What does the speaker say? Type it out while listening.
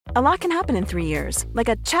A lot can happen in 3 years, like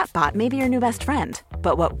a chatbot may be your new best friend.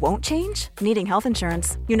 But what won't change? Needing health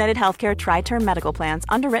insurance. United Healthcare Tri-Term Medical Plans,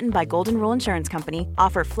 underwritten by Golden Rule Insurance Company,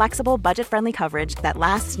 offer flexible, budget-friendly coverage that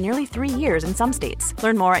lasts nearly 3 years in some states.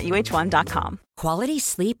 Learn more at uh1.com. Quality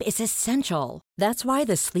sleep is essential. That's why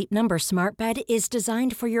the Sleep Number Smart Bed is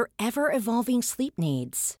designed for your ever-evolving sleep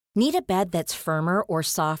needs. Need a bed that's firmer or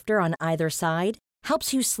softer on either side?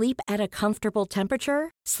 Helps you sleep at a comfortable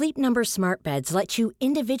temperature? Sleep Number Smart Beds let you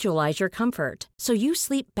individualize your comfort, so you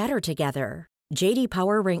sleep better together. J.D.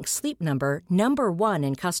 Power ranks Sleep Number number 1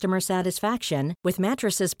 in customer satisfaction with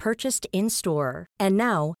mattresses purchased in-store. And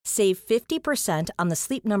now, save 50% on the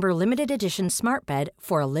Sleep Number Limited Edition Smart Bed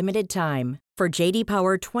for a limited time. For J.D.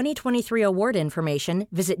 Power 2023 award information,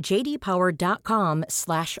 visit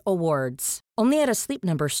jdpower.com/awards. Only at a Sleep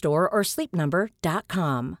Number store or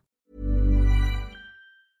sleepnumber.com.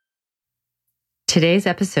 Today's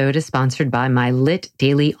episode is sponsored by my LIT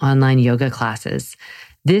Daily Online Yoga classes.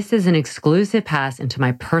 This is an exclusive pass into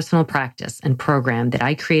my personal practice and program that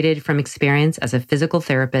I created from experience as a physical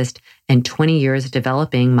therapist and 20 years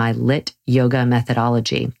developing my LIT yoga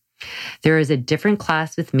methodology. There is a different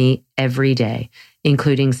class with me every day,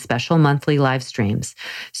 including special monthly live streams,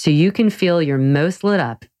 so you can feel your most lit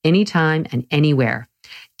up anytime and anywhere.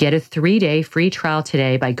 Get a 3-day free trial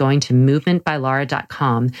today by going to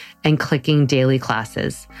movementbylara.com and clicking daily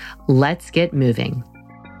classes. Let's get moving.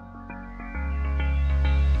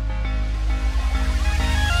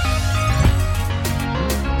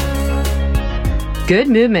 Good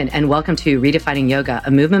movement, and welcome to Redefining Yoga,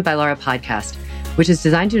 a Movement by Lara podcast, which is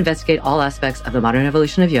designed to investigate all aspects of the modern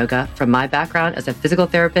evolution of yoga from my background as a physical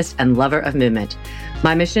therapist and lover of movement.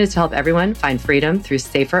 My mission is to help everyone find freedom through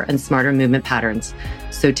safer and smarter movement patterns,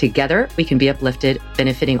 so together we can be uplifted,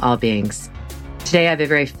 benefiting all beings. Today I have a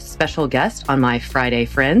very special guest on my Friday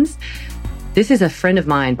Friends. This is a friend of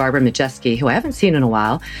mine, Barbara Majeski, who I haven't seen in a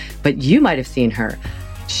while, but you might have seen her.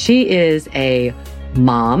 She is a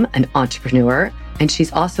mom, an entrepreneur, and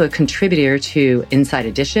she's also a contributor to Inside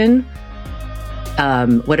Edition.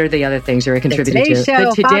 What are the other things you're a contributor to? The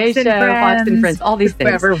Today Show, Fox and Friends, all these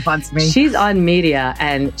things. Whoever wants me. She's on media,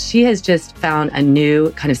 and she has just found a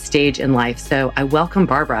new kind of stage in life. So I welcome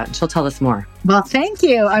Barbara, and she'll tell us more. Well, thank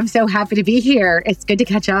you. I'm so happy to be here. It's good to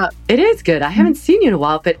catch up. It is good. I haven't seen you in a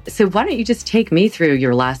while, but so why don't you just take me through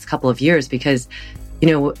your last couple of years? Because,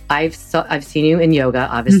 you know, I've seen you in yoga,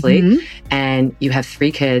 obviously, and you have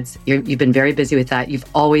 3 kids. You've been very busy with that. You've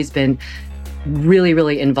always been really,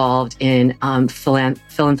 really involved in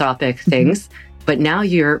philanthropic things, but now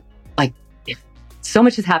you're like, so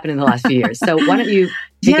much has happened in the last few years. So why don't you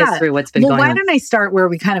take us through what's been going on? Why don't I start where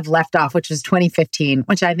we kind of left off, which was 2015,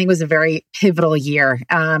 which I think was a very pivotal year.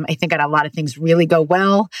 I think I had a lot of things really go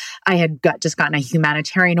well. I had just gotten a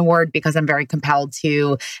humanitarian award because I'm very compelled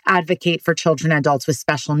to advocate for children and adults with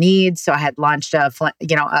special needs. So I had launched a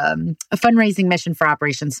fundraising mission for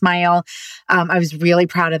Operation Smile. I was really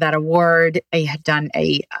proud of that award. I had done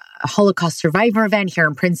a Holocaust survivor event here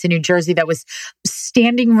in Princeton, New Jersey that was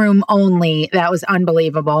standing room only. That was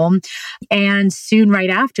unbelievable. And soon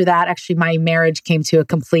right after that, actually, my marriage came to a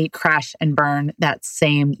complete crash and burn that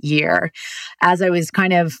same year. As I was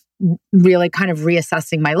really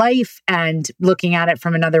reassessing my life and looking at it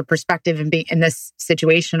from another perspective and being in this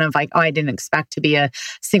situation of like, oh, I didn't expect to be a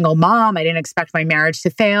single mom. I didn't expect my marriage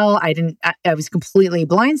to fail. I was completely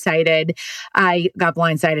blindsided. I got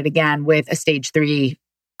blindsided again with a stage 3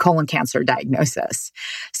 colon cancer diagnosis.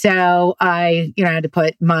 So I, had to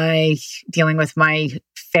put dealing with my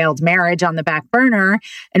failed marriage on the back burner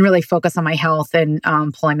and really focus on my health and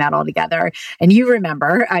pulling that all together. And you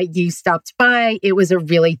remember, you stopped by. It was a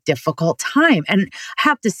really difficult time. And I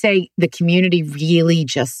have to say, the community really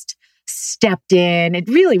just stepped in. It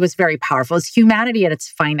really was very powerful. It's humanity at its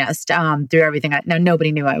finest through everything. Now,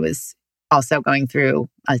 nobody knew I was also going through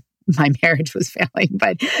my marriage was failing,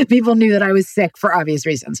 but people knew that I was sick for obvious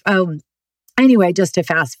reasons. Anyway, just to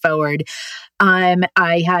fast forward,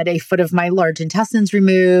 I had a foot of my large intestines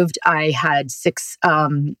removed. I had 6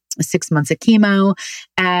 months of chemo.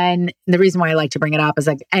 And the reason why I like to bring it up is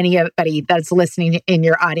like anybody that's listening in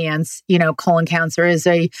your audience, colon cancer is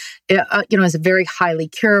is a very highly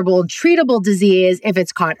curable and treatable disease if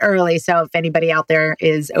it's caught early. So if anybody out there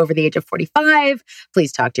is over the age of 45,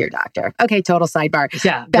 please talk to your doctor. Okay, total sidebar.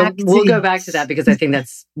 Yeah, we'll go back to that because I think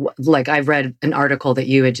that's like I've read an article that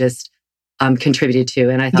you had just contributed to,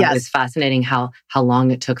 and I thought it was fascinating how long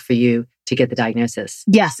it took for you to get the diagnosis.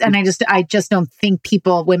 Yes. And I just don't think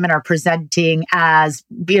women are presenting as,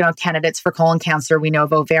 candidates for colon cancer. We know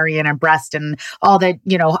of ovarian and breast and all that,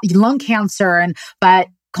 lung cancer. But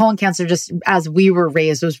colon cancer, just as we were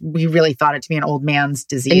raised, we really thought it to be an old man's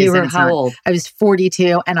disease. And you were how old? I was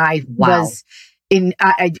 42, and I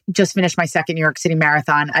just finished my second New York City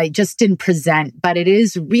marathon. I just didn't present, but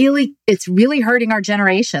it's really hurting our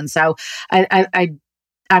generation. So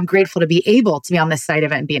I'm grateful to be able to be on this side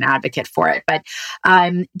of it and be an advocate for it. But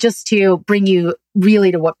just to bring you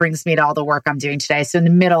really to what brings me to all the work I'm doing today. So in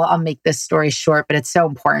the middle, I'll make this story short, but it's so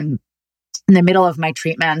important. In the middle of my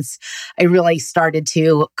treatments, I really started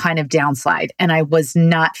to kind of downslide, and I was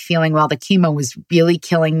not feeling well. The chemo was really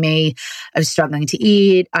killing me. I was struggling to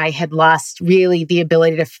eat. I had lost really the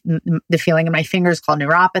ability the feeling in my fingers called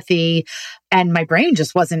neuropathy, and my brain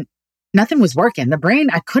just nothing was working. The brain,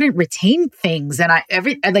 I couldn't retain things. And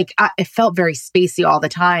it felt very spacey all the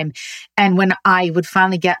time. And when I would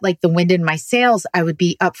finally get like the wind in my sails, I would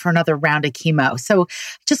be up for another round of chemo. So I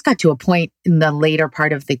just got to a point in the later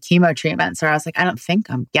part of the chemo treatments where I was like, I don't think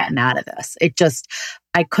I'm getting out of this.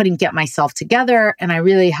 I couldn't get myself together. And I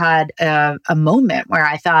really had a moment where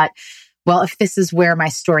I thought, well, if this is where my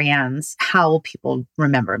story ends, how will people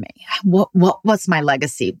remember me? What's my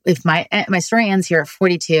legacy? If my story ends here at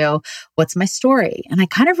 42, what's my story? And I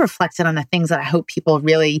kind of reflected on the things that I hope people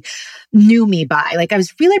really knew me by. Like, I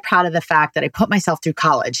was really proud of the fact that I put myself through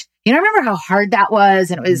college. I remember how hard that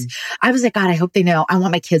was. And I was like, God, I hope they know. I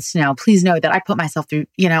want my kids to know. Please know that I put myself through,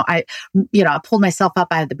 I pulled myself up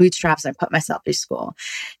out of the bootstraps and I put myself through school.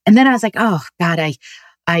 And then I was like, oh God,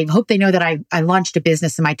 I hope they know that I launched a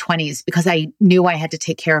business in my 20s because I knew I had to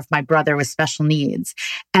take care of my brother with special needs.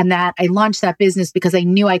 And that I launched that business because I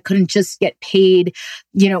knew I couldn't just get paid,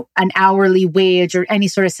 an hourly wage or any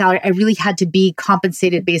sort of salary. I really had to be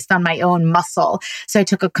compensated based on my own muscle. So I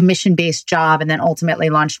took a commission-based job and then ultimately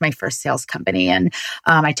launched my first sales company. And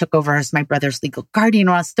I took over as my brother's legal guardian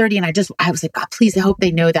when I was 30. And I was like, God, please, I hope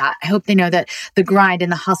they know that. I hope they know that the grind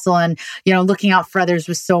and the hustle and, looking out for others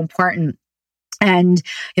was so important. And,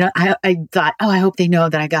 I thought, I hope they know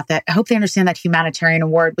that I got that. I hope they understand that humanitarian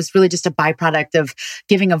award was really just a byproduct of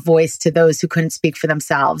giving a voice to those who couldn't speak for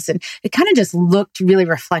themselves. And it kind of just looked really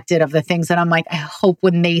reflected of the things that I'm like, I hope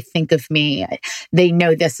when they think of me, they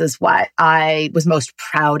know this is what I was most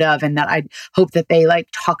proud of and that I hope that they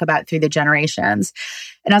talk about through the generations.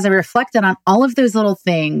 And as I reflected on all of those little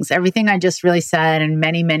things, everything I just really said and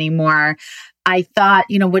many, many more, I thought,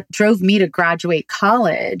 what drove me to graduate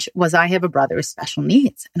college was I have a brother with special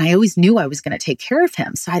needs. And I always knew I was going to take care of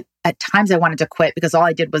him. So at times I wanted to quit because all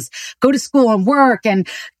I did was go to school and work and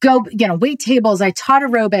go, wait tables. I taught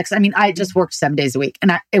aerobics. I mean, I just worked 7 days a week.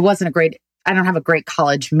 And I don't have a great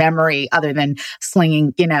college memory other than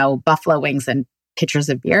slinging, buffalo wings and pitchers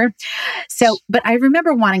of beer. So, but I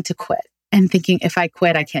remember wanting to quit and thinking, if I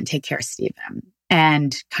quit, I can't take care of Stephen.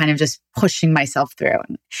 And kind of just pushing myself through.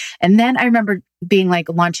 And then I remember being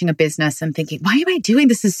launching a business and thinking, why am I doing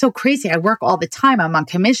this? This is so crazy. I work all the time. I'm on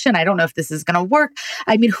commission. I don't know if this is going to work.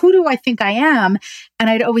 I mean, who do I think I am? And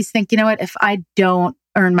I'd always think, if I don't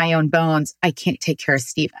earn my own bones, I can't take care of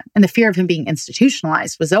Stephen. And the fear of him being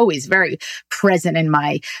institutionalized was always very present in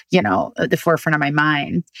my, the forefront of my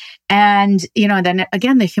mind. And, then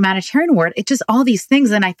again, the humanitarian award, it just all these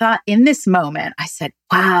things. And I thought in this moment, I said,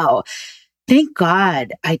 wow, thank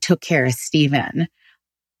God I took care of Stephen.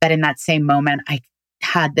 But in that same moment, I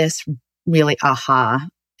had this really aha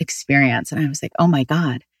experience. And I was like, oh my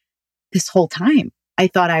God, this whole time, I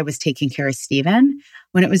thought I was taking care of Stephen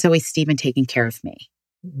when it was always Stephen taking care of me.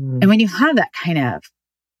 And when you have that kind of,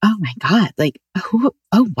 oh my God,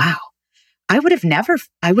 oh wow, I would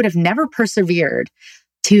have never persevered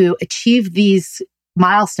to achieve these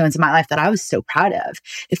milestones in my life that I was so proud of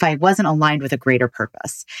if I wasn't aligned with a greater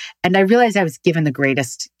purpose. And I realized I was given the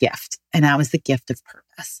greatest gift, and that was the gift of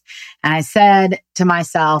purpose. And I said to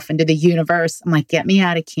myself and to the universe, I'm like, get me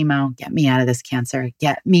out of chemo, get me out of this cancer,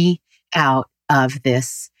 get me out of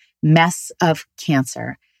this mess of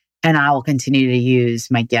cancer. And I will continue to use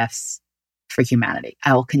my gifts for humanity.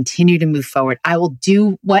 I will continue to move forward. I will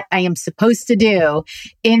do what I am supposed to do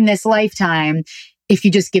in this lifetime if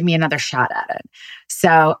you just give me another shot at it.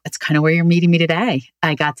 So that's kind of where you're meeting me today.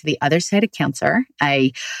 I got to the other side of cancer.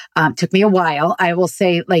 Took me a while. I will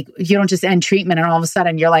say, you don't just end treatment and all of a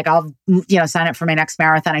sudden you're like, I'll, sign up for my next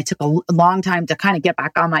marathon. I took a long time to kind of get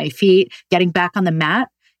back on my feet, getting back on the mat,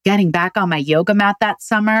 getting back on my yoga mat that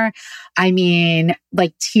summer. I mean,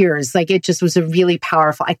 tears, it just was a really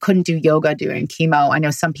powerful, I couldn't do yoga during chemo. I know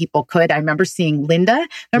some people could. I remember seeing Linda.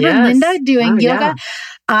 Remember Linda doing yoga?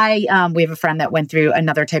 Yeah. We have a friend that went through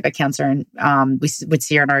another type of cancer and we would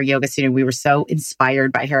see her in our yoga studio. We were so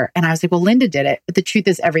inspired by her. And I was like, well, Linda did it. But the truth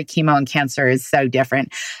is every chemo and cancer is so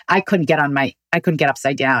different. I couldn't get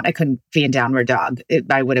upside down. I couldn't be a downward dog.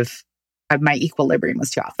 my equilibrium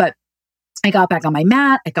was too off. But I got back on my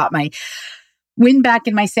mat. I got my wind back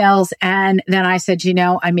in my sails. And then I said,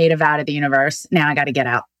 I made a vow to the universe. Now I got to get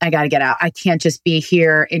out. I can't just be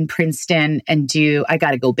here in Princeton and I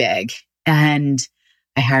got to go big. And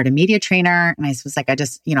I hired a media trainer and I was like, I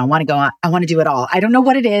want to go on. I want to do it all. I don't know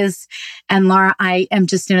what it is. And Laura, I am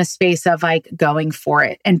just in a space of like going for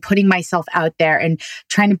it and putting myself out there and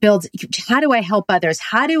trying to build. How do I help others?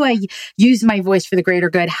 How do I use my voice for the greater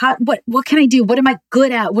good? What can I do? What am I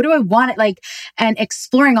good at? What do I want? And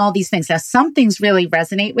exploring all these things. Now, some things really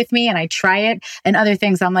resonate with me and I try it. And other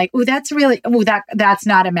things I'm like, that's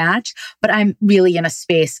not a match. But I'm really in a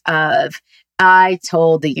space of, I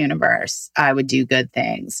told the universe I would do good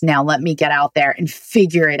things. Now let me get out there and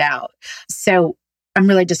figure it out. So I'm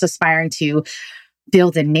really just aspiring to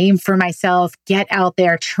build a name for myself, get out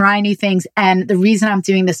there, try new things. And the reason I'm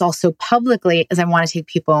doing this also publicly is I want to take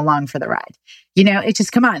people along for the ride. It's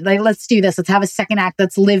just, come on, let's do this. Let's have a second act.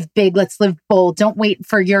 Let's live big. Let's live bold. Don't wait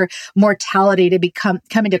for your mortality to come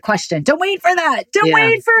into question. Don't wait for that. Don't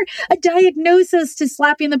wait for a diagnosis to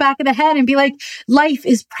slap you in the back of the head and be like, life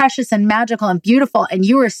is precious and magical and beautiful. And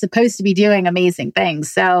you are supposed to be doing amazing things.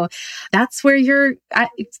 So that's where you're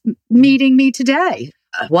meeting me today.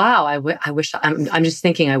 Wow. I wish, I'm just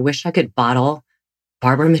thinking, I wish I could bottle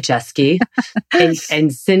Barbara Majeski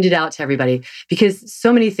and send it out to everybody, because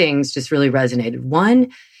so many things just really resonated.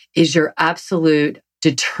 One is your absolute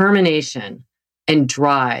determination and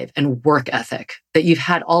drive and work ethic that you've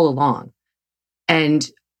had all along. And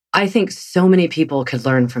I think so many people could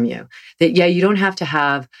learn from you that, you don't have to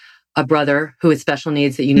have a brother who has special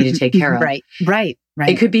needs that you need to take care of. Right.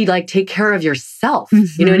 It could be like, take care of yourself.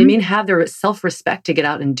 Mm-hmm. You know what I mean? Have the self-respect to get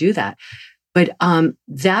out and do that. But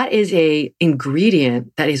that is a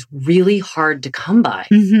ingredient that is really hard to come by.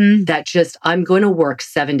 Mm-hmm. That just, I'm going to work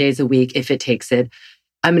 7 days a week if it takes it.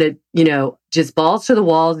 I'm going to, just balls to the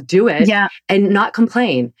wall, do it, and not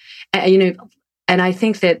complain. And I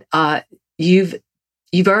think that you've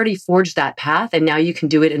already forged that path, and now you can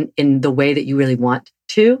do it in the way that you really want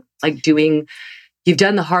to, You've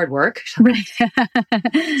done the hard work, right?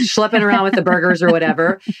 Schlepping around with the burgers or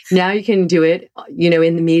whatever. Now you can do it,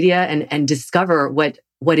 in the media and discover what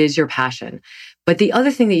is your passion. But the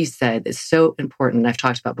other thing that you said is so important, I've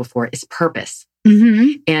talked about before, is purpose.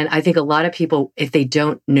 Mm-hmm. And I think a lot of people, if they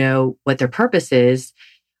don't know what their purpose is,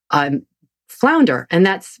 flounder. And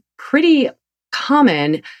that's pretty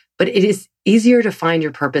common, but it is easier to find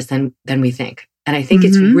your purpose than we think. And I think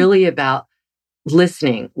it's really about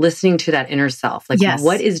listening to that inner self.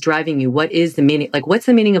 What is driving you? What is the meaning? What's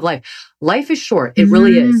the meaning of life? Life is short. It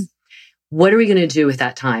really is. What are we going to do with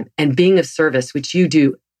that time? And being of service, which you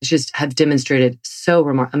do, just have demonstrated so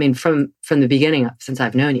remarkable. I mean, from the beginning, since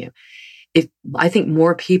I've known you, if I think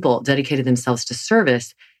more people dedicated themselves to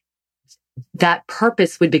service, that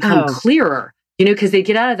purpose would become clearer, because they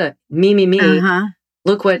get out of the me.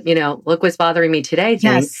 Look what's bothering me today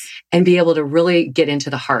thing, and be able to really get into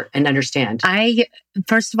the heart and understand.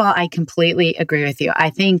 First of all, I completely agree with you. I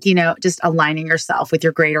think, just aligning yourself with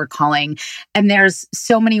your greater calling. And there's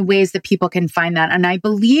so many ways that people can find that. And I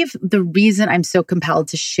believe the reason I'm so compelled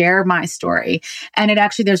to share my story, and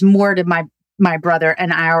there's more to my brother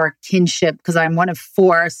and our kinship, because I'm one of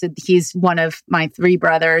four. So he's one of my three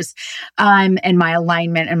brothers. And my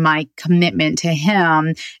alignment and my commitment to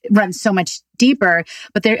him runs so much deeper,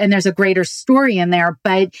 but there's a greater story in there.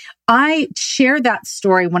 But I share that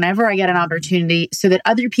story whenever I get an opportunity so that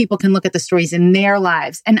other people can look at the stories in their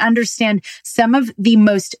lives and understand some of the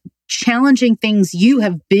most challenging things you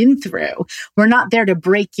have been through were not there to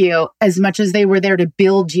break you as much as they were there to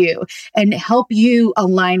build you and help you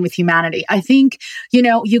align with humanity. I think, we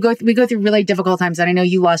go through really difficult times. And I know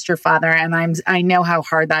you lost your father, and I know how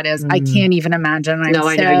hard that is. I can't even imagine. I know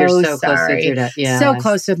you're so close with your dad. Yeah. So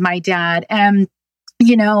close with my dad. And,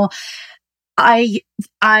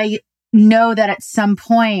 I know that at some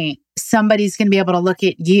point, somebody's going to be able to look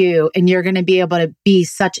at you and you're going to be able to be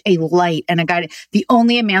such a light and a guide. The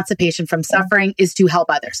only emancipation from suffering is to help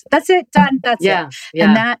others. That's it. Done. That's it. Yeah.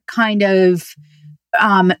 And that kind of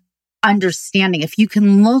understanding, if you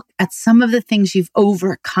can look at some of the things you've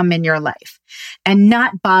overcome in your life and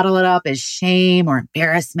not bottle it up as shame or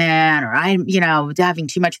embarrassment or having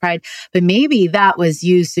too much pride, but maybe that was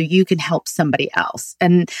you so you can help somebody else.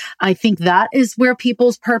 And I think that is where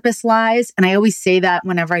people's purpose lies. And I always say that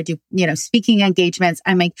whenever I do, speaking engagements,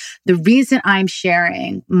 I'm like, the reason I'm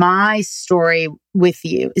sharing my story with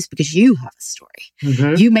you is because you have a story.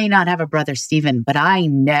 Mm-hmm. You may not have a brother Stephen, but I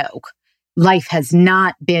know life has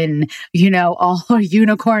not been, all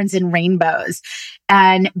unicorns and rainbows.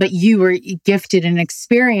 But you were gifted an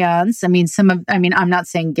experience. I'm not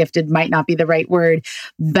saying gifted might not be the right word,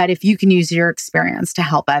 but if you can use your experience to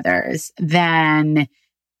help others, then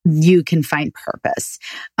you can find purpose.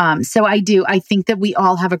 So I think that we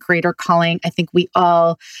all have a greater calling. I think we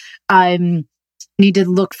all need to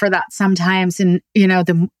look for that sometimes. And,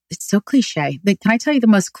 it's so cliche. Can I tell you the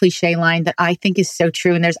most cliche line that I think is so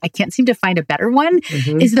true? And I can't seem to find a better one,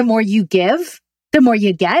 is the more you give, the more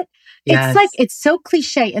you get. Yes. It's so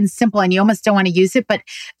cliche and simple and you almost don't want to use it. But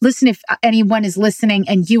listen, if anyone is listening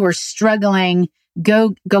and you are struggling,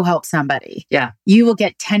 go help somebody. Yeah. You will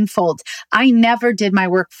get tenfold. I never did my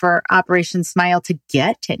work for Operation Smile to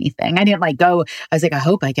get anything. I didn't I was like, I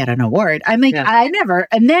hope I get an award. I never.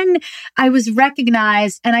 And then I was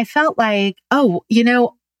recognized and I felt like,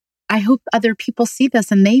 I hope other people see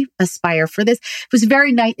this and they aspire for this. It was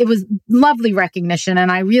very nice. It was lovely recognition and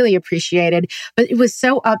I really appreciated, but it was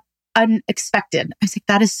so unexpected. I was like,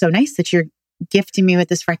 that is so nice that you're gifting me with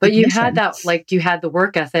this recognition. But you had that, you had the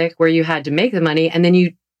work ethic where you had to make the money and then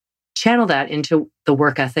you channel that into the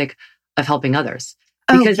work ethic of helping others.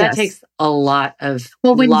 Because that takes a lot of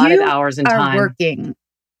hours and time. When you are working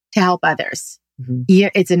to help others,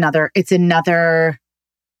 it's another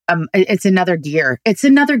gear. It's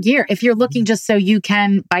another gear. If you're looking just so you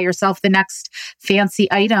can buy yourself the next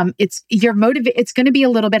fancy item, it's going to be a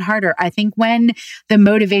little bit harder. I think when the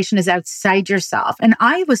motivation is outside yourself. And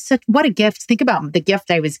what a gift. Think about the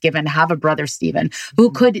gift I was given to have a brother, Stephen,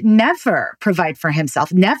 who could never provide for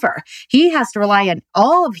himself. Never. He has to rely on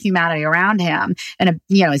all of humanity around him. And,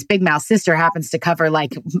 his big mouth sister happens to cover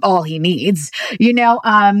all he needs,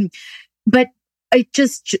 but it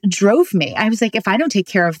just drove me. I was like, if I don't take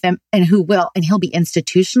care of them, and who will? And he'll be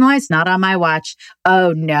institutionalized, not on my watch.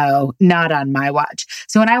 Oh no, not on my watch.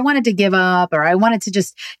 So when I wanted to give up or I wanted to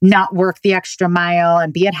just not work the extra mile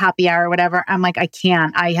and be at happy hour or whatever, I'm like, I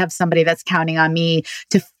can't. I have somebody that's counting on me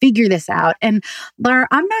to figure this out. And Laura,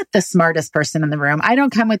 I'm not the smartest person in the room. I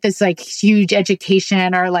don't come with this huge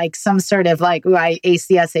education or some sort of I aced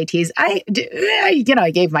the SATs.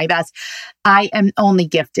 I gave my best. I am only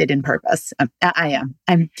gifted in purpose.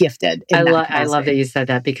 I'm gifted. I love that you said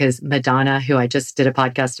that because Madonna, who I just did a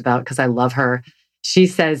podcast about because I love her, she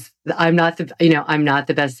says, I'm not the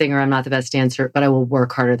best singer, I'm not the best dancer, but I will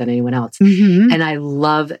work harder than anyone else. Mm-hmm. And I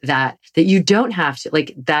love that you don't have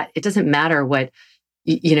to that. It doesn't matter what,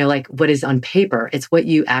 what is on paper. It's what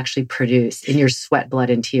you actually produce in your sweat, blood,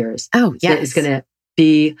 and tears. Oh, yes. That is going to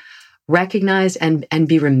be recognized and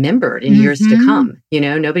be remembered in years to come.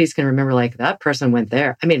 Nobody's going to remember that person went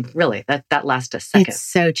there. I mean, really, that lasts a second. It's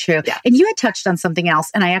so true. Yeah. And you had touched on something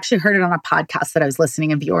else, and I actually heard it on a podcast that I was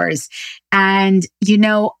listening of yours. And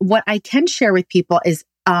what I can share with people is,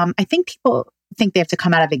 I think people think they have to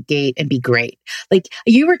come out of the gate and be great.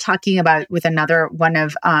 You were talking about with another one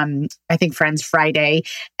of, I think Friends Friday,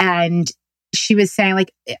 and she was saying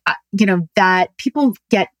that people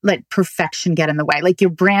let perfection get in the way. Your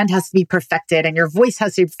brand has to be perfected and your voice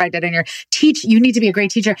has to be perfected and you need to be a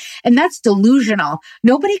great teacher. And that's delusional.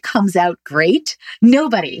 Nobody comes out great.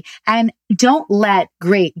 Nobody. And don't let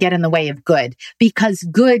great get in the way of good, because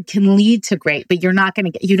good can lead to great, but you're not going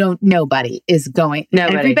to nobody is going.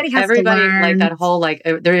 Nobody. Everybody has to learn. That whole,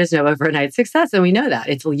 there is no overnight success. And we know that.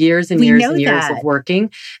 It's years and years and years of working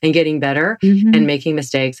and getting better and making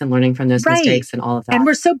mistakes and learning from those mistakes and all of that. And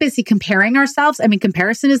we're so busy comparing ourselves. I mean,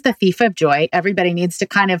 comparison is the thief of joy. Everybody needs to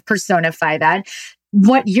kind of personify that.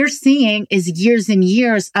 What you're seeing is years and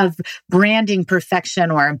years of branding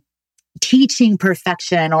perfection or teaching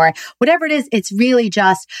perfection or whatever it is. It's really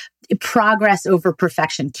just progress over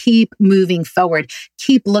perfection. Keep moving forward.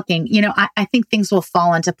 Keep looking. I think things will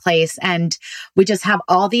fall into place, and we just have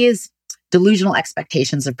all these delusional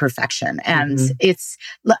expectations of perfection. And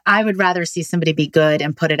I would rather see somebody be good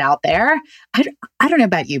and put it out there. I don't know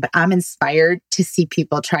about you, but I'm inspired to see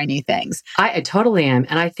people try new things. I totally am.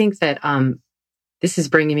 And I think that this is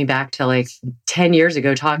bringing me back to 10 years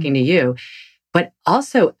ago talking to you, but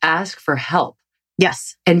also ask for help.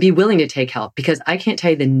 Yes. And be willing to take help, because I can't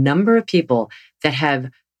tell you the number of people that have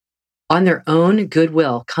on their own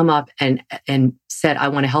goodwill come up and said, I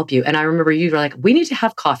want to help you. And I remember you were like, we need to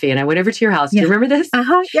have coffee. And I went over to your house. Yeah. Do you remember this?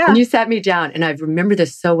 Yeah. And you sat me down, and I remember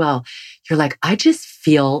this so well. You're like, I just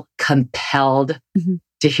feel compelled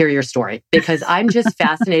to hear your story, because I'm just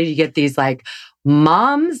fascinated. You get these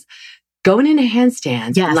moms going into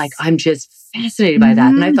handstands. Yes. And I'm just fascinated by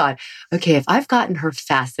that. And I thought, okay, if I've gotten her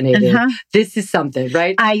fascinated, this is something,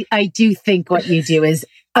 right? I do think what you do is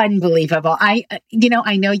unbelievable. I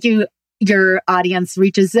know your audience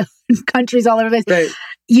reaches countries all over the place. Right.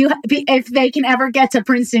 if they can ever get to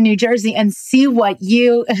Princeton, New Jersey and see what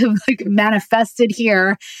you have like manifested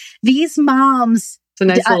here, these moms, it's a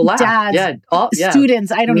nice little laugh. Dads,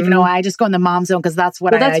 students. I don't even know why. I just go in the mom zone because that's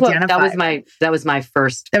what I identify. That was my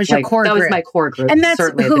first. That was your core group. That was my core group. And that's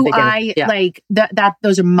who I like.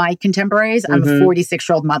 Those are my contemporaries. I'm a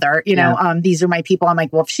 46-year-old mother. You know, these are my people. I'm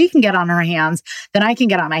like, well, if she can get on her hands, then I can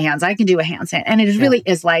get on my hands. I can do a handstand. And it really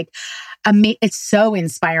is like, it's so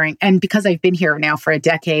inspiring. And because I've been here now for a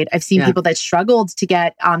decade, I've seen people that struggled to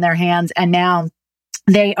get on their hands, and now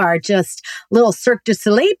they are just little Cirque du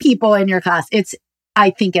Soleil people in your class.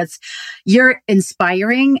 I think you're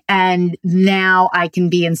inspiring, and now I can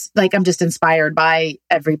be I'm just inspired by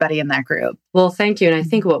everybody in that group. Well, thank you. And I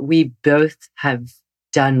think what we both have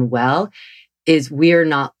done well is we're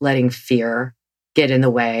not letting fear get in the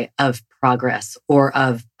way of progress or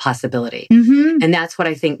of possibility. Mm-hmm. And that's what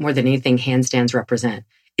I think more than anything handstands represent,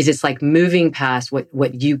 is it's like moving past what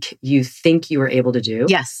you think you are able to do.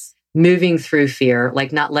 Yes. Moving through fear,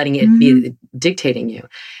 like not letting it be dictating you.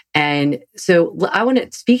 And so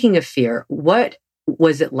speaking of fear, what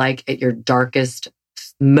was it like at your darkest,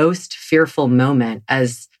 most fearful moment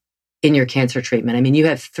as in your cancer treatment? I mean, you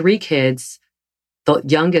have 3 kids. The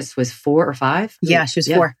youngest was 4 or 5? Yeah, she was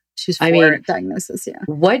 4. She was 4 diagnosis,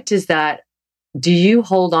 What does that, do you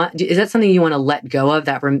hold on, is that something you want to let go of,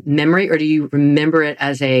 that memory, or do you remember it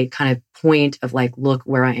as a kind of point of like, look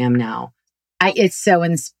where I am now?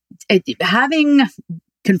 Having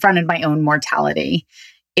confronted my own mortality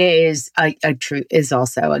is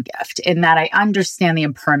also a gift, in that I understand the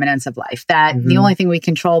impermanence of life, that the only thing we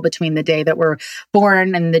control between the day that we're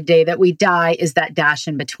born and the day that we die is that dash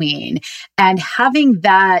in between. And having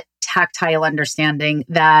that tactile understanding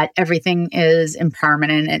that everything is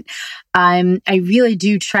impermanent, and I really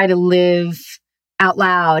do try to live out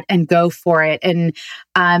loud and go for it. And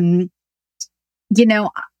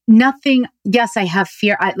nothing. Yes, I have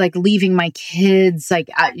fear. I like leaving my kids,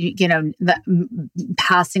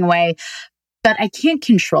 passing away, but I can't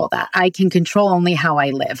control that. I can control only how I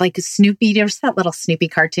live. Like Snoopy, there's that little Snoopy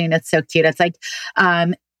cartoon. It's so cute. It's like,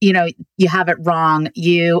 you have it wrong.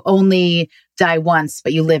 You only die once,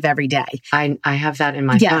 but you live every day. I have that in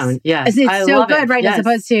my phone. Yes. It's so good, right? Yes. As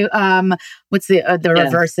opposed to, what's the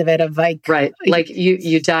reverse of it, of like... Right. Like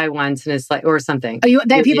you die once and it's like, or something.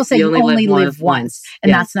 People say you only live once.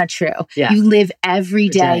 And that's not true. Yeah. You live every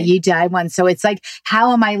day. You die once. So it's like,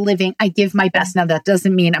 how am I living? I give my best. Now, that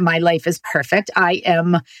doesn't mean my life is perfect. I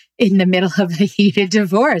am in the middle of a heated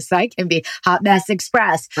divorce. I can be hot mess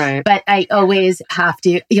express. Right. But I always have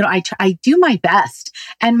to, I do my best,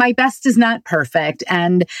 and my best is not perfect.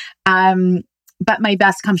 And, but my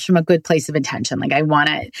best comes from a good place of intention. Like I want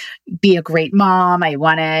to be a great mom. I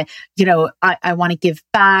want to, I want to give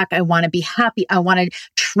back. I want to be happy. I want to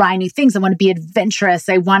try new things. I want to be adventurous.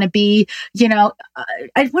 I want to be, I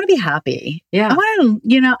want to be happy. Yeah.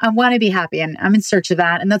 I want to be happy, and I'm in search of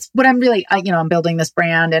that. And that's what I'm really, I'm building this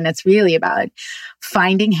brand, and it's really about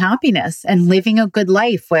finding happiness and living a good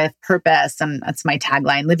life with purpose. And that's my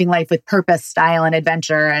tagline: living life with purpose, style, and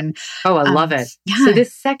adventure. And I love it. Yeah. So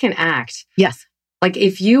this second act. Yes. Like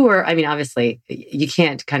if you were, obviously you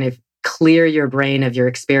can't kind of clear your brain of your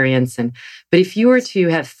experience. But if you were to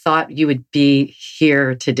have thought you would be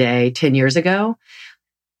here today, 10 years ago,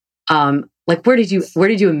 like where did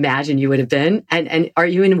you imagine you would have been? And are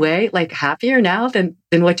you in a way like happier now than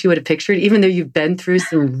what you would have pictured, even though you've been through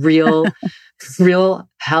some real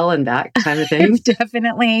hell and back kind of thing?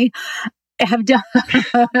 I've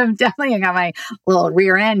definitely got my little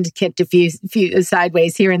rear end kicked a few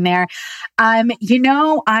sideways here and there.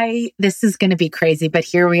 This is going to be crazy, but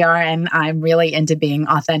here we are, and I'm really into being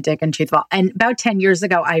authentic and truthful. And about 10 years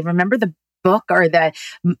ago, I remember the book or the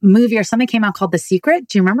movie or something came out called The Secret.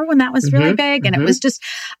 Do you remember when that was really big? And it was just,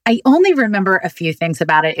 I only remember a few things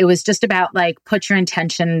about it. It was just about like, put your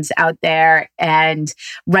intentions out there and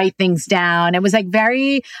write things down. It was like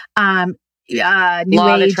very, new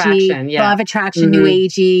law of attraction, law of attraction, new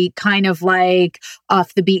agey, kind of like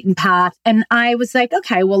off the beaten path. And I was like,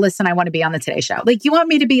 okay, well, listen, I want to be on the Today Show. Like, you want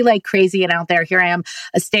me to be like crazy and out there? Here I am,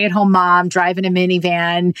 a stay-at-home mom, driving a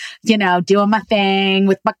minivan, doing my thing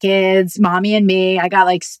with my kids, mommy and me. I got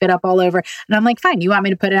like spit up all over. And I'm like, fine, you want me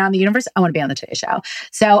to put it on the universe? I want to be on the Today Show.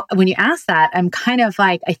 So when you ask that, I'm kind of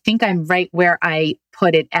like, I think I'm right where I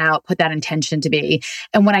put it out, put that intention to be.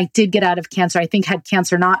 And when I did get out of cancer, I think had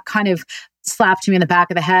cancer not kind of slapped me in the back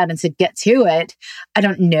of the head and said, get to it, I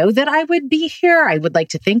don't know that I would be here. I would like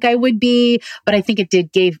to think I would be, but I think it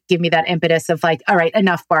did give me that impetus of like, all right,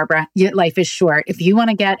 enough, Barbara. Your life is short. If you want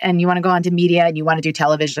to get and you want to go onto media and you want to do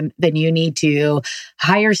television, then you need to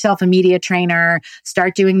hire yourself a media trainer,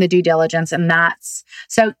 start doing the due diligence. And that's,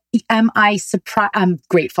 so am I surprised? I'm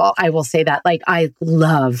grateful. I will say that. Like, I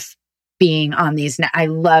love being on these. I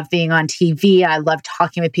love being on TV. I love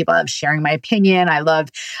talking with people. I love sharing my opinion. I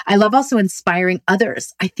love also inspiring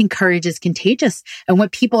others. I think courage is contagious. And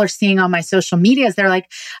what people are seeing on my social media is they're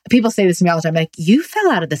like, people say this to me all the time, like, you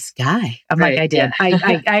fell out of the sky. I'm right, like, I did.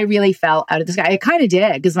 Yeah. I really fell out of the sky. I kind of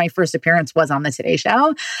did because my first appearance was on the Today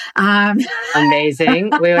Show.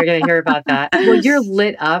 Amazing. We were going to hear about that. Well, you're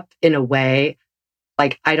lit up in a way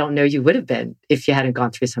like, I don't know you would have been if you hadn't gone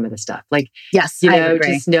through some of the stuff. Like, yes, you know,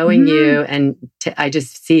 just knowing you and I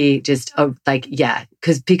just see just like, yeah,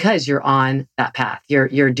 because you're on that path,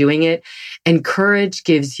 you're doing it, and courage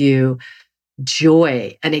gives you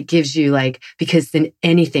joy, and it gives you like, because then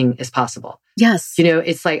anything is possible. Yes. You know,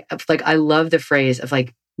 it's like I love the phrase of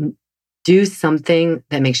like, do something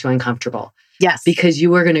that makes you uncomfortable. Yes. Because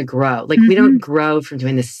you are going to grow. Like, we don't grow from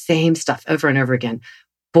doing the same stuff over and over again.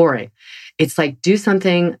 Boring. It's like, do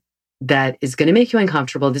something that is going to make you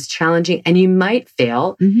uncomfortable, that's challenging, and you might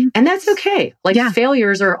fail. And that's okay. Like,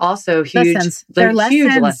 failures are also huge. Lessons. They're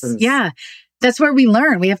huge lessons. Yeah. That's where we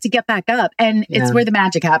learn. We have to get back up. And it's where the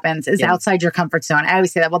magic happens, is outside your comfort zone. I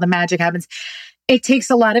always say that. Well, the magic happens. It takes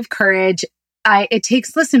a lot of courage.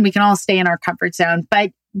 Listen, we can all stay in our comfort zone,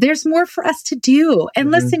 but there's more for us to do. And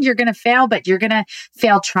listen, you're going to fail, but you're going to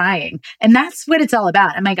fail trying. And that's what it's all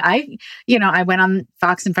about. I'm like, I went on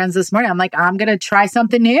Fox and Friends this morning. I'm like, I'm going to try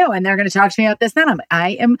something new, and they're going to talk to me about this. Then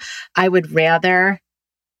I would rather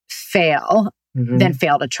fail than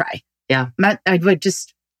fail to try. Yeah. I would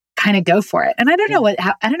just kind of go for it. And I don't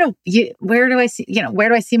know where do I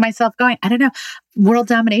see myself going? I don't know. World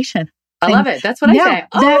domination. I love it. That's what I say.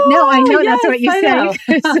 I know. Yes, that's what you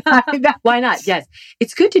say. Why not? Yes.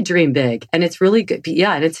 It's good to dream big, and it's really good.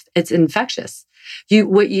 Yeah. And it's infectious.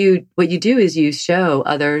 What you do is you show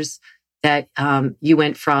others that you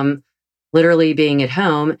went from literally being at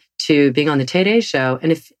home to being on the Today Show.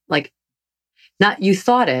 And if like, not you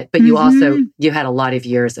thought it, but you also, you had a lot of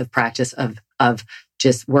years of practice of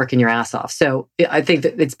just working your ass off. So I think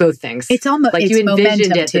that it's both things. It's almost like, you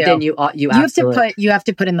envisioned it, too. But then you have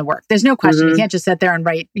to put in the work. There's no question. You can't just sit there and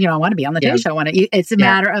write, I want to be on the Today Show. It's a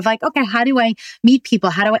matter of like, okay, how do I meet people?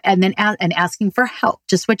 And then asking for help.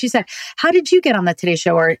 Just what you said. How did you get on the Today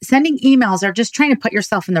Show, or sending emails, or just trying to put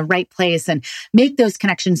yourself in the right place and make those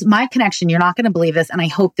connections? My connection, you're not going to believe this, and I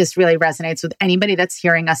hope this really resonates with anybody that's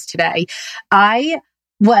hearing us today. I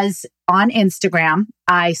was on Instagram.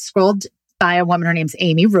 I scrolled by a woman, her name's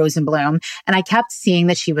Amy Rosenblum. And I kept seeing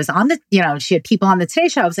that she was on she had people on the Today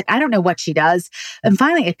Show. I was like, I don't know what she does. And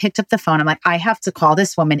finally I picked up the phone. I'm like, I have to call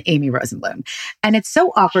this woman, Amy Rosenblum. And it's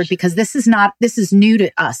so awkward because this is new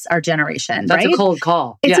to us, our generation, That's right? a cold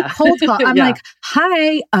call. It's a cold call. I'm like,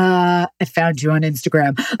 hi, I found you on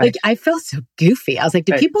Instagram. Like, I felt so goofy. I was like,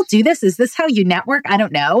 do people do this? Is this how you network? I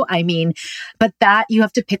don't know. I mean, but that you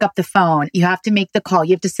have to pick up the phone. You have to make the call.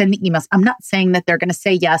 You have to send the emails. I'm not saying that they're going to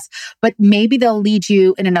say yes, but maybe they'll lead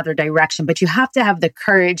you in another direction, but you have to have the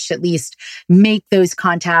courage to at least make those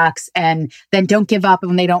contacts, and then don't give up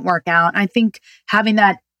when they don't work out. I think having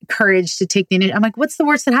that courage to take the initiative. I'm like, what's the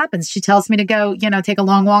worst that happens? She tells me to go, take a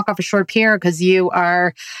long walk off a short pier because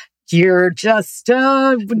you're just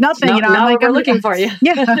nothing. We're looking for you.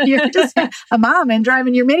 Yeah, you're just a mom and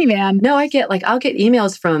driving your minivan. No, I'll get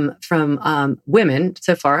emails from women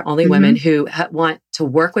so far, only women who want to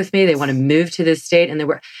work with me. They want to move to this state,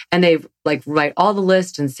 and they like write all the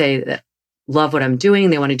list and say that love what I'm doing.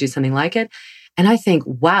 They want to do something like it, and I think,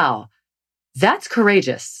 wow, that's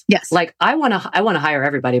courageous. Yes. Like, I want to hire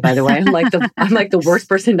everybody, by the way. I'm like the worst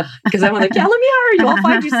person to, because I'm like, yeah, let me hire you. I'll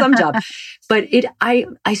find you some job. But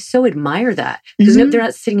I so admire that, because they're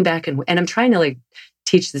not sitting back and I'm trying to like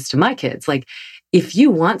teach this to my kids. Like, if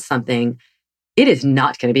you want something, it is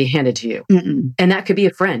not going to be handed to you. And that could be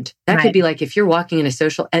a friend. That could be like, if you're walking in a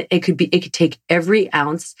social, it could take every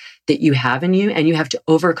ounce that you have in you, and you have to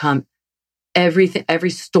overcome everything, every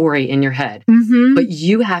story in your head. But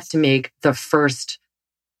you have to make the first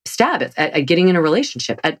stab at getting in a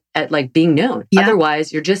relationship, at like being known.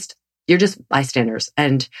 Otherwise, you're just you're just bystanders,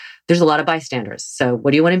 and there's a lot of bystanders. So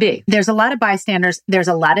what do you want to be? There's a lot of bystanders. There's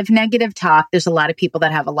a lot of negative talk. There's a lot of people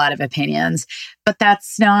that have a lot of opinions, but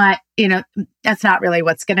that's not really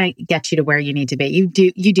what's going to get you to where you need to be.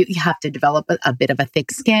 You have to develop a bit of a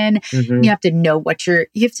thick skin. Mm-hmm. You have to know what you're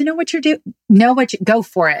doing. Go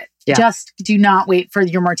for it. Yeah. Just do not wait for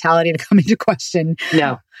your mortality to come into question.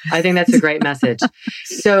 No, I think that's a great message.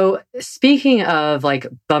 So speaking of like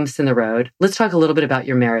bumps in the road, let's talk a little bit about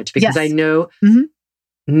your marriage, because I know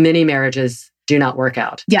many marriages do not work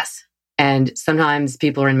out. Yes. And sometimes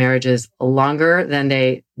people are in marriages longer than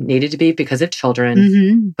they needed to be because of children.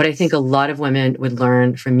 Mm-hmm. But I think a lot of women would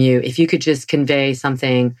learn from you if you could just convey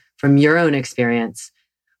something from your own experience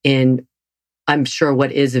in, I'm sure,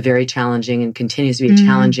 what is a very challenging and continues to be a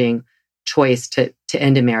challenging choice to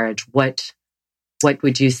end a marriage. What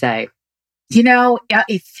would you say?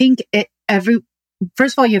 I think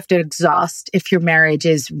first of all, you have to exhaust if your marriage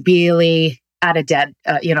is really at a dead,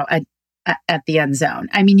 at the end zone.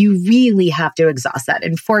 I mean, you really have to exhaust that.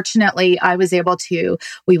 And fortunately,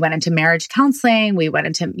 we went into marriage counseling. I went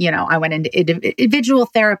into individual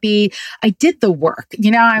therapy. I did the work,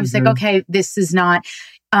 I was like, okay, this is not,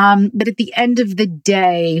 but at the end of the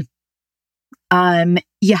day,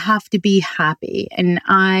 you have to be happy. And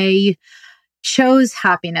I chose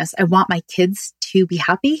happiness. I want my kids to be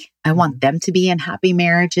happy. I want them to be in happy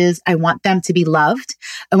marriages. I want them to be loved.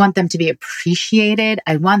 I want them to be appreciated.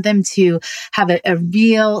 I want them to have a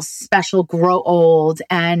real special grow old.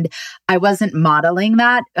 And I wasn't modeling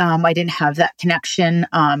that. I didn't have that connection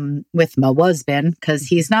with my husband, because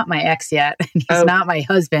he's not my ex yet. He's not my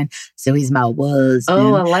husband. So he's my husband.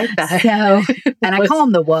 Oh, I like that. So, and I call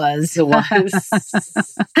him the was. The was.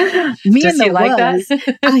 Me Does and the he like was.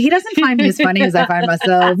 that? He doesn't find me as funny as I find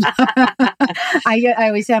myself. I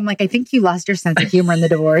always say, I'm like, I think you lost your sense of humor in the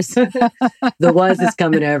divorce. The was is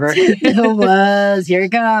coming over. The was, here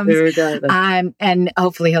it comes. Here it goes. And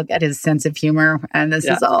hopefully he'll get his sense of humor, and this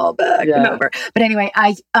is all back and over. But anyway,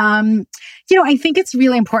 I think it's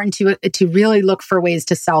really important to really look for ways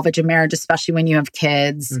to salvage a marriage, especially when you have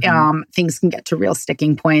kids. Things can get to real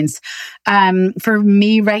sticking points. For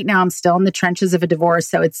me right now, I'm still in the trenches of a divorce,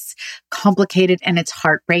 so it's complicated and it's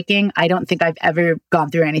heartbreaking. I don't think I've ever gone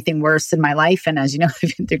through anything worse in my life. And as you know,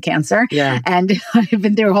 I've been through cancer, and I've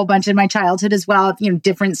been through a whole bunch in my childhood as well,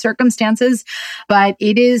 different circumstances. But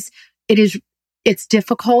it's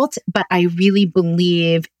difficult, but I really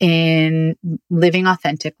believe in living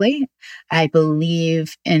authentically. I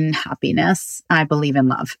believe in happiness. I believe in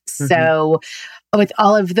love. So with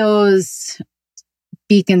all of those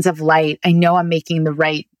beacons of light, I know I'm making the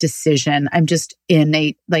right decision. I'm just in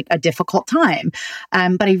a difficult time.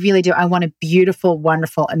 But I really do. I want a beautiful,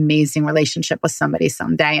 wonderful, amazing relationship with somebody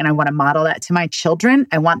someday. And I want to model that to my children.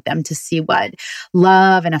 I want them to see what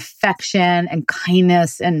love and affection and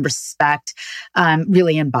kindness and respect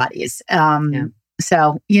really embodies.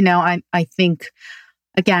 So, I think,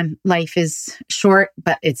 again, life is short,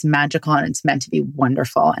 but it's magical and it's meant to be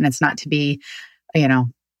wonderful. And it's not to be,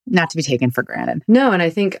 not to be taken for granted. No, and I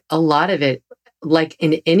think a lot of it, like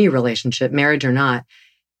in any relationship, marriage or not,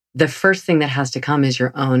 the first thing that has to come is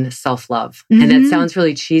your own self-love. And that sounds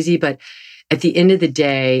really cheesy, but at the end of the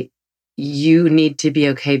day, you need to be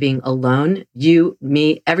okay being alone. You,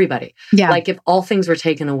 me, everybody. Yeah. Like if all things were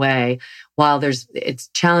taken away, while it's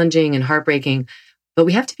challenging and heartbreaking, but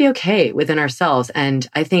we have to be okay within ourselves. And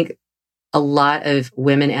I think a lot of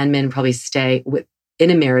women and men probably stay in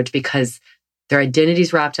a marriage because their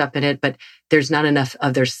identity's wrapped up in it, but there's not enough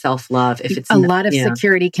of their self-love. If it's a lot of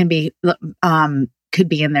security can be, could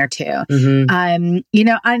be in there too. I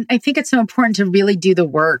think it's so important to really do the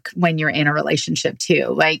work when you're in a relationship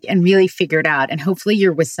too, and really figure it out. And hopefully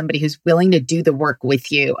you're with somebody who's willing to do the work with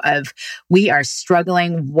you of, we are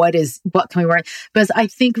struggling. What can we work? Because I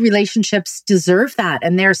think relationships deserve that,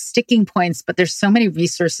 and there's sticking points, but there's so many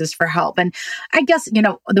resources for help. And I guess,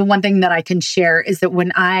 the one thing that I can share is that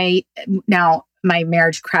when my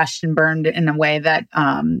marriage crashed and burned in a way that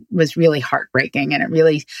was really heartbreaking, and it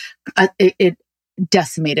really, it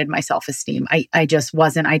decimated my self-esteem. I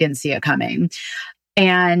didn't see it coming.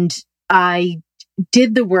 And I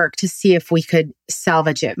did the work to see if we could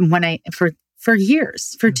salvage it. And for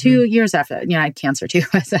 2 years after, I had cancer too.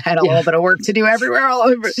 So I had a little bit of work to do everywhere, all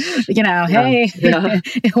over,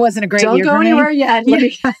 it wasn't a great year. Don't go anywhere yet.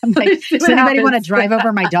 I'm like, does anybody want to drive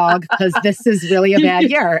over my dog? Because this is really a bad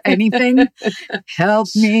year. Anything? Help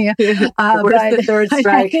me. Where's the third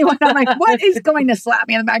strike? I'm like, what is going to slap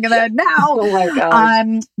me in the back of the head now? Oh my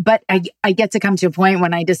gosh. But I get to come to a point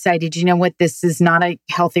when I decided, this is not a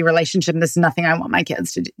healthy relationship. This is nothing I want my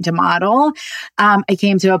kids to model. I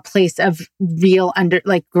came to a place of real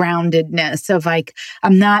groundedness of like,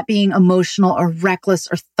 I'm not being emotional or reckless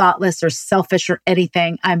or thoughtless or selfish or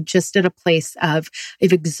anything. I'm just at a place of,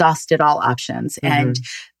 I've exhausted all options and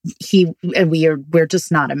we're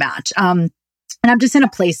just not a match. And I'm just in a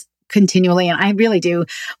place continually. And I really do.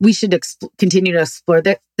 We should continue to explore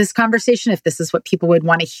this conversation if this is what people would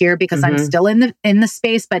want to hear, because I'm still in the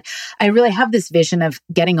space. But I really have this vision of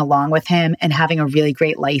getting along with him and having a really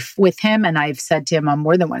great life with him. And I've said to him on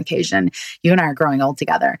more than one occasion, you and I are growing old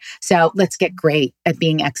together. So let's get great at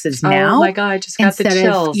being exes now. Oh my God, I just got the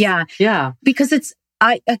chills. Yeah. Because it's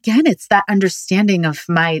that understanding of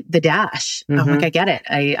the dash. I'm like, I get it.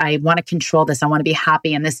 I want to control this. I want to be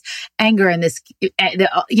happy. And this anger and this,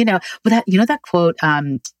 that quote,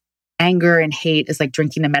 anger and hate is like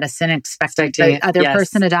drinking the medicine and expecting the other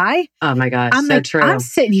person to die. Oh my gosh, I'm so like, true. I'm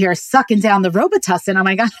sitting here sucking down the Robitussin. I'm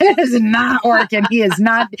like, it is not working. He's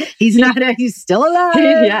still alive.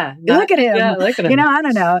 Look at him. Yeah, look at him. I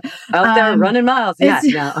don't know. Out there running miles. Yeah,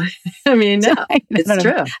 no. I mean, no, it's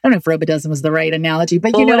true. I don't know if Robitussin was the right analogy,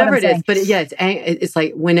 but whatever what I'm saying. But it's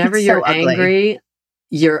like whenever you're angry,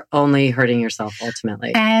 you're only hurting yourself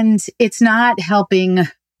ultimately. And it's not helping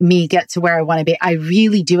me get to where I want to be. I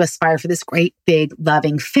really do aspire for this great, big,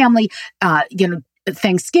 loving family.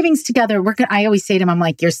 Thanksgivings together. I always say to him, I'm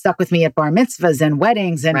like, you're stuck with me at bar mitzvahs and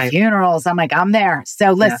weddings and funerals. I'm like, I'm there.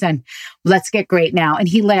 So listen, let's get great now. And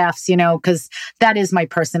he laughs, because that is my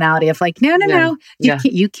personality of like, no.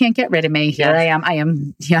 You can't get rid of me. Here I am.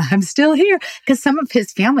 I'm still here. Because some of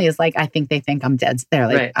his family is like, they think I'm dead. They're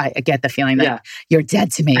like, I get the feeling that you're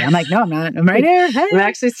dead to me. I'm like, no, I'm not. I'm right here. Hey, I'm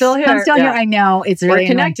actually still here. I'm still here. I know. It's really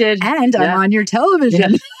connected. And I'm on your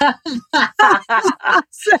television.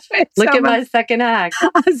 Look at my second act.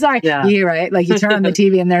 I'm sorry. Yeah. You're right. Like you turn on the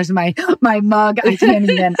TV and there's my mug. I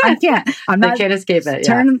can't. I'm not. I can't escape it.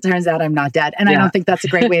 Turns out I'm not dead. And I don't think that's a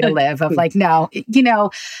great way to live of like, no,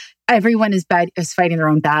 everyone is fighting their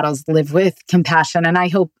own battles. Live with compassion. And I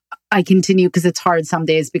hope I continue, because it's hard some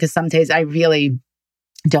days, because some days I really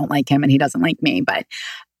don't like him and he doesn't like me, but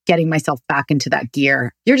getting myself back into that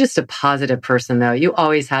gear. You're just a positive person though. You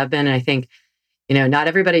always have been. And I think, not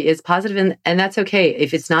everybody is positive, and that's okay.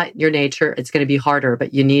 If it's not your nature, it's going to be harder,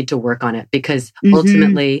 but you need to work on it, because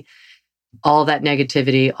ultimately all that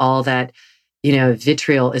negativity, all that,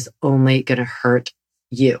 vitriol is only going to hurt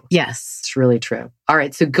you. Yes. It's really true. All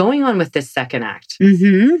right. So going on with this second act.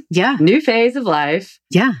 Yeah. New phase of life.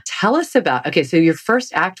 Yeah. Tell us about, so your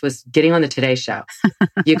first act was getting on the Today Show.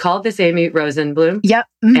 You called this Amy Rosenblum. Yep.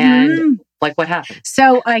 And what happened?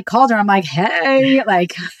 So I called her. I'm like, hey, I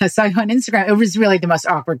saw you on Instagram. It was really the most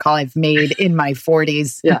awkward call I've made in my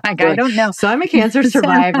 40s. Yeah. I don't know. So I'm a cancer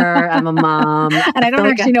survivor. I'm a mom. And I don't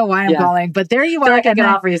actually know why I'm calling, but there you are. I can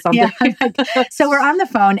offer you something. Yeah. So we're on the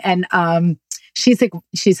phone and, she's like,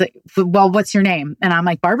 well, what's your name? And I'm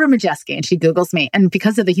like, Barbara Majeski. And she Googles me. And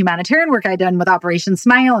because of the humanitarian work I'd done with Operation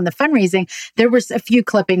Smile and the fundraising, there was a few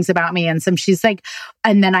clippings about me and she's like,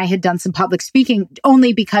 and then I had done some public speaking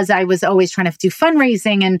only because I was always trying to do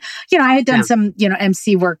fundraising. And, I had done some,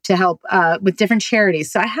 MC work to help with different charities.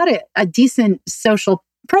 So I had a decent social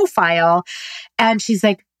profile. And she's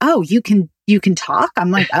like, oh, you can talk?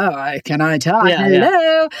 I'm like, oh, can I talk?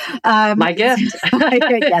 Hello. Yeah. My gift.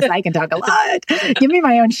 Yes, I can talk a lot. Give me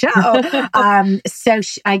my own show. So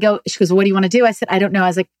she goes, what do you want to do? I said, I don't know. I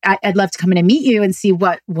was like, I'd love to come in and meet you and see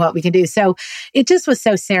what we can do. So it just was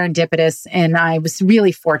so serendipitous. And I was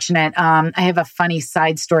really fortunate. I have a funny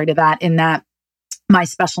side story to that in that my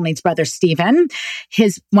special needs brother, Stephen,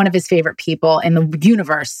 one of his favorite people in the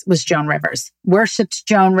universe was Joan Rivers. Worshipped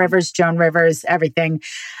Joan Rivers, everything.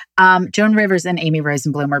 Joan Rivers and Amy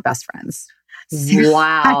Rosenblum are best friends.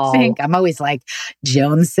 Wow. I think I'm always like,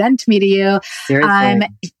 Joan sent me to you. Seriously.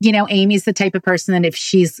 Amy's the type of person that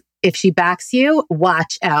if she backs you,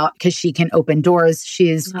 watch out, because she can open doors.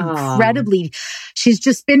 She's she's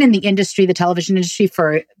just been in the industry, the television industry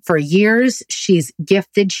for years. She's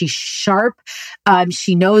gifted. She's sharp.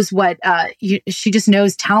 She knows she just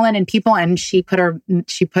knows talent and people. And she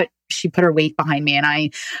put her weight behind me, and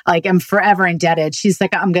I am forever indebted. She's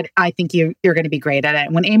like, I think you're going to be great at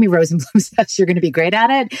it. When Amy Rosenblum says you're going to be great at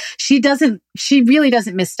it, she really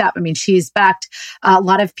doesn't misstep. I mean, she's backed a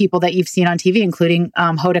lot of people that you've seen on TV, including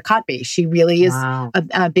Hoda Kotb. She really is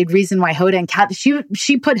a big reason why Hoda and Kathy,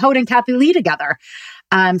 she put Hoda and Kathy Lee together.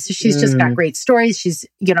 So she's just got great stories. She's,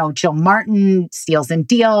 Jill Martin, Steals and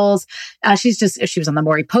Deals. She was on the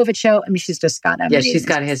Maury Povich show. I mean, she's just got she's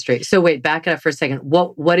got a history. So wait, back it up for a second.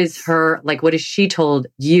 What is her, what has she told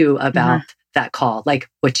you about that call? Like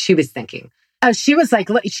what she was thinking? She was like,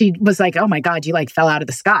 oh my God, you like fell out of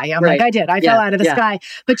the sky. I'm like, I did. I fell out of the sky.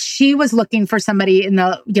 But she was looking for somebody in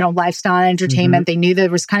the, lifestyle and entertainment. They knew there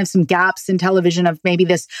was kind of some gaps in television of maybe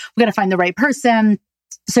this, we got to find the right person.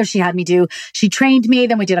 So she trained me.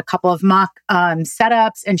 Then we did a couple of mock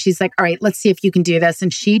setups, and she's like, all right, let's see if you can do this.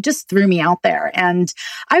 And she just threw me out there, and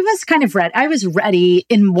I was kind of ready. I was ready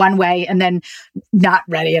in one way and then not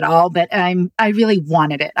ready at all, but I really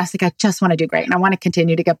wanted it. I was like, I just want to do great and I want to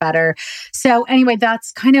continue to get better. So anyway,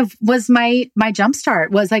 that's kind of was my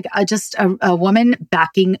jumpstart, was like just a woman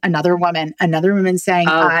backing another woman saying,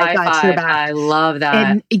 I got your back. I love that.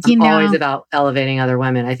 And, I'm always about elevating other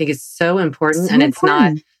women. I think it's so important, and it's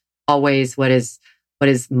not always what is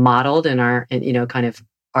modeled in our, kind of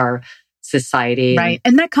our society. Right.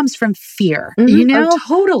 And that comes from fear. Oh,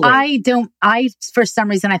 totally. I, for some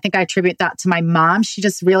reason, I think I attribute that to my mom. She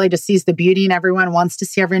just really just sees the beauty in everyone, wants to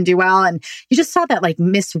see everyone do well. And you just saw that like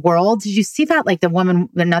Miss World. Did you see that? Like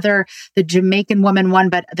the Jamaican woman won,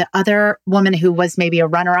 but the other woman who was maybe a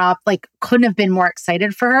runner-up, like couldn't have been more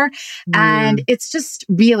excited for her. And it's just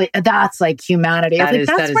really, that's like humanity. That's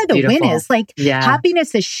where the beautiful. Win is. Like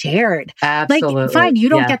happiness is shared. Absolutely. Like, fine, you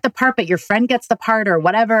don't get the part, but your friend gets the part or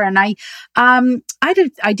whatever. And I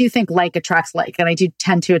do think like attracts like, and I do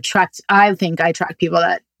tend to I attract people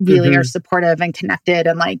that really are supportive and connected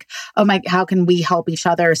and like, oh my, how can we help each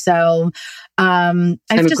other? So,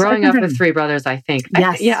 growing up with three brothers, I think,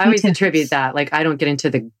 I always attribute that. Like, I don't get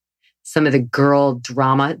into some of the girl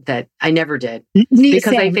drama that I never did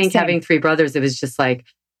because I think having three brothers, it was just like,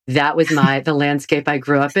 that was the landscape I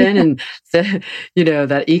grew up in. And that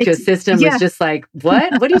ecosystem was just like,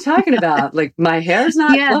 what are you talking about? Like my hair's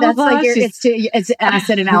not, that's blah, like, it's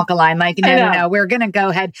acid and alkaline. Like, no, we're going to go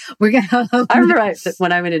ahead. We're going to. I remember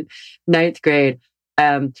when I went in 9th grade,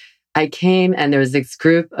 I came and there was this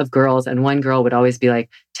group of girls and one girl would always be like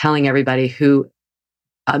telling everybody who,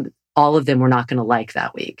 all of them were not going to like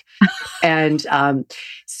that week. And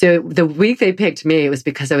so the week they picked me, it was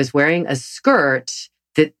because I was wearing a skirt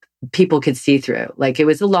that people could see through. Like it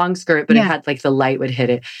was a long skirt, but it had like the light would hit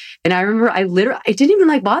it. And I remember it didn't even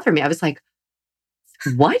like bother me. I was like,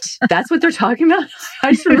 what? That's what they're talking about?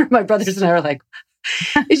 I just remember my brothers and I were like,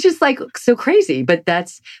 it's just like so crazy. But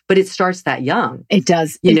it starts that young. It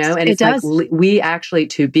does. And it's like we actually,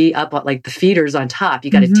 to be up like the feeders on top,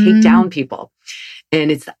 you got to take down people. And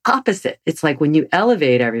it's the opposite. It's like when you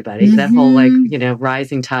elevate everybody, that whole like,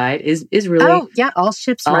 rising tide is really... Oh, yeah. All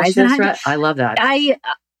ships rise. I love that.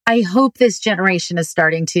 I hope this generation is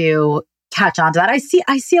starting to catch on to that. I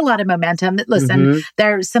see a lot of momentum. Listen,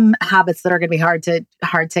 there's some habits that are going to be hard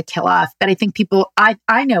to kill off. But I think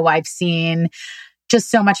I know I've seen just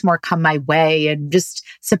so much more come my way and just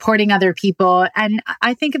supporting other people. And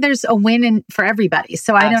I think there's a win for everybody.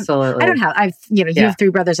 So you have three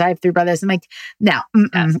brothers, I have three brothers. I'm like, no,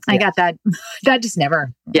 I got that. That just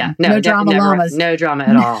never. Yeah. No drama. No drama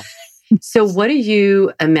at all. So what do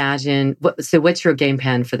you imagine? What's your game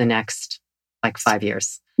plan for the next 5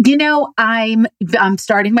 years? I'm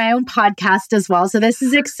starting my own podcast as well. So this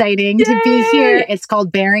is exciting to be here. It's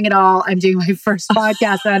called Bearing It All. I'm doing my first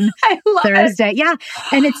podcast on Thursday. Yeah.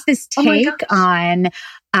 And it's this take on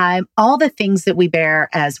all the things that we bear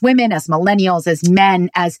as women, as millennials, as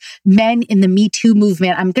men in the Me Too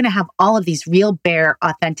movement. I'm going to have all of these real, bare,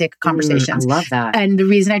 authentic conversations. I love that. And the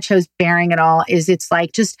reason I chose Bearing It All is it's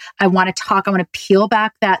like I want to peel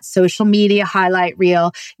back that social media highlight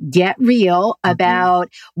reel, get real about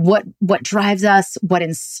what drives us, what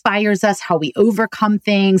inspires us, how we overcome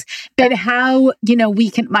things, but how, we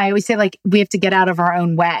can, I always say we have to get out of our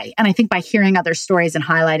own way. And I think by hearing other stories and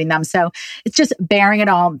highlighting them. So it's just bearing it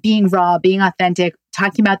all, being raw, being authentic,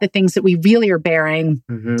 talking about the things that we really are bearing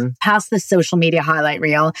past the social media highlight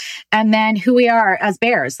reel. And then who we are as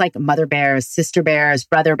bears, like mother bears, sister bears,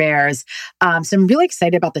 brother bears. So I'm really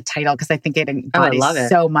excited about the title because I think it embodies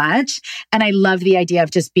so much. And I love the idea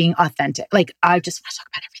of just being authentic. Like, I just want to talk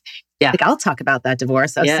about everything. Yeah. Like, I'll talk about that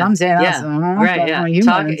divorce. So someday. Right.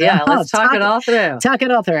 Yeah. Let's talk it all through. Talk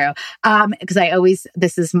it all through. Because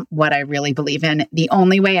this is what I really believe in. The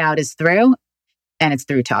only way out is through. And it's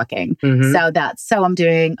through talking. So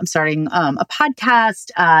I'm starting a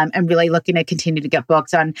podcast. I'm really looking to continue to get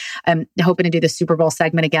booked on. I'm hoping to do the Super Bowl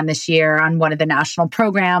segment again this year on one of the national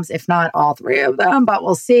programs, if not all three of them, but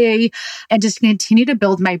we'll see. And just continue to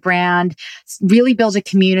build my brand, really build a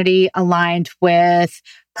community aligned with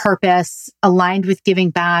purpose, aligned with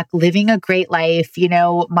giving back, living a great life.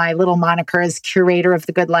 My little moniker is curator of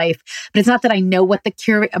the good life, but it's not that I know what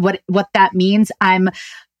what that means. I'm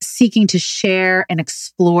seeking to share and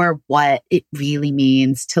explore what it really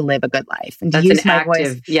means to live a good life and to That's use an my active,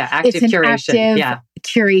 voice. yeah, active It's an curation. active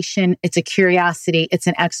curation. It's a curiosity. It's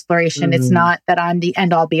an exploration. It's not that I'm the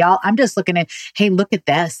end all be all. I'm just looking at, hey, look at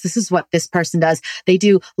this. This is what this person does. They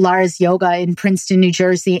do Lara's yoga in Princeton, New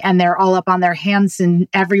Jersey, and they're all up on their hands and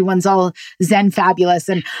everyone's all Zen fabulous.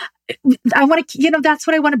 And I want to, that's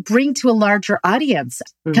what I want to bring to a larger audience.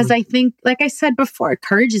 Because I think, like I said before,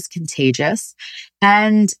 courage is contagious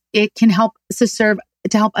and it can help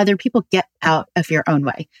to help other people get out of your own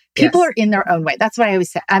way. People are in their own way. That's what I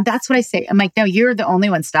always say. And that's what I say. I'm like, no, you're the only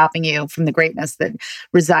one stopping you from the greatness that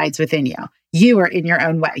resides within you. You are in your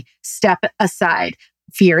own way. Step aside.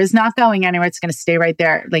 Fear is not going anywhere. It's going to stay right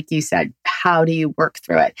there. Like you said, how do you work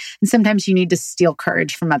through it? And sometimes you need to steal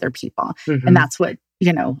courage from other people. And that's what,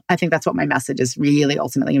 I think that's what my message is really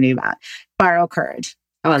ultimately going to be about. Borrow courage.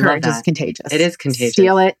 Oh, I love Courage that. is contagious. It is contagious.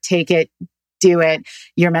 Steal it, take it, do it.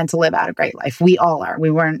 You're meant to live out a great life. We all are.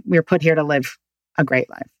 We were put here to live a great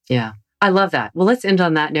life. Yeah. I love that. Well, let's end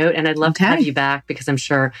on that note. And I'd love to have you back because I'm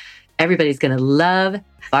sure everybody's going to love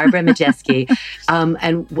Barbara Majeski.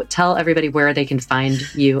 And tell everybody where they can find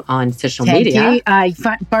you on social media.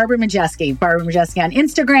 Barbara Majeski on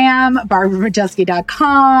Instagram,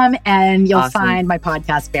 barbaraMajeski.com, and you'll find my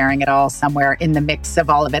podcast Bearing It All somewhere in the mix of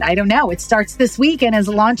all of it. I don't know. It starts this week and is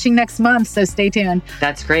launching next month, so stay tuned.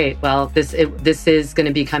 That's great. Well, this is going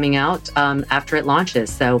to be coming out after it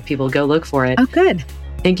launches, so people go look for it. Oh, good.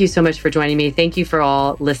 Thank you so much for joining me. Thank you for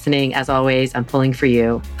all listening. As always, I'm pulling for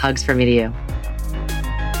you. Hugs from me to you.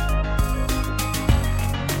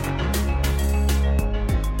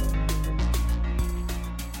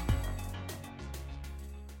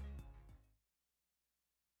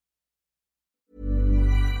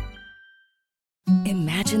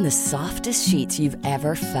 Imagine the softest sheets you've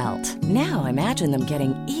ever felt. Now imagine them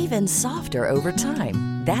getting even softer over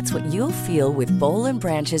time. That's what you'll feel with Boll &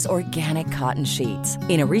 Branch's organic cotton sheets.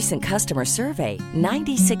 In a recent customer survey,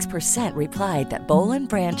 96% replied that Boll &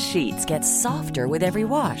 Branch sheets get softer with every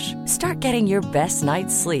wash. Start getting your best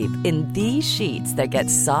night's sleep in these sheets that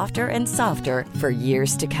get softer and softer for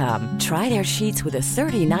years to come. Try their sheets with a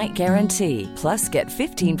 30-night guarantee. Plus, get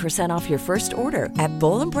 15% off your first order at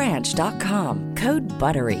bollandbranch.com. Code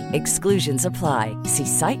BUTTERY. Exclusions apply. See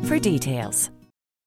site for details.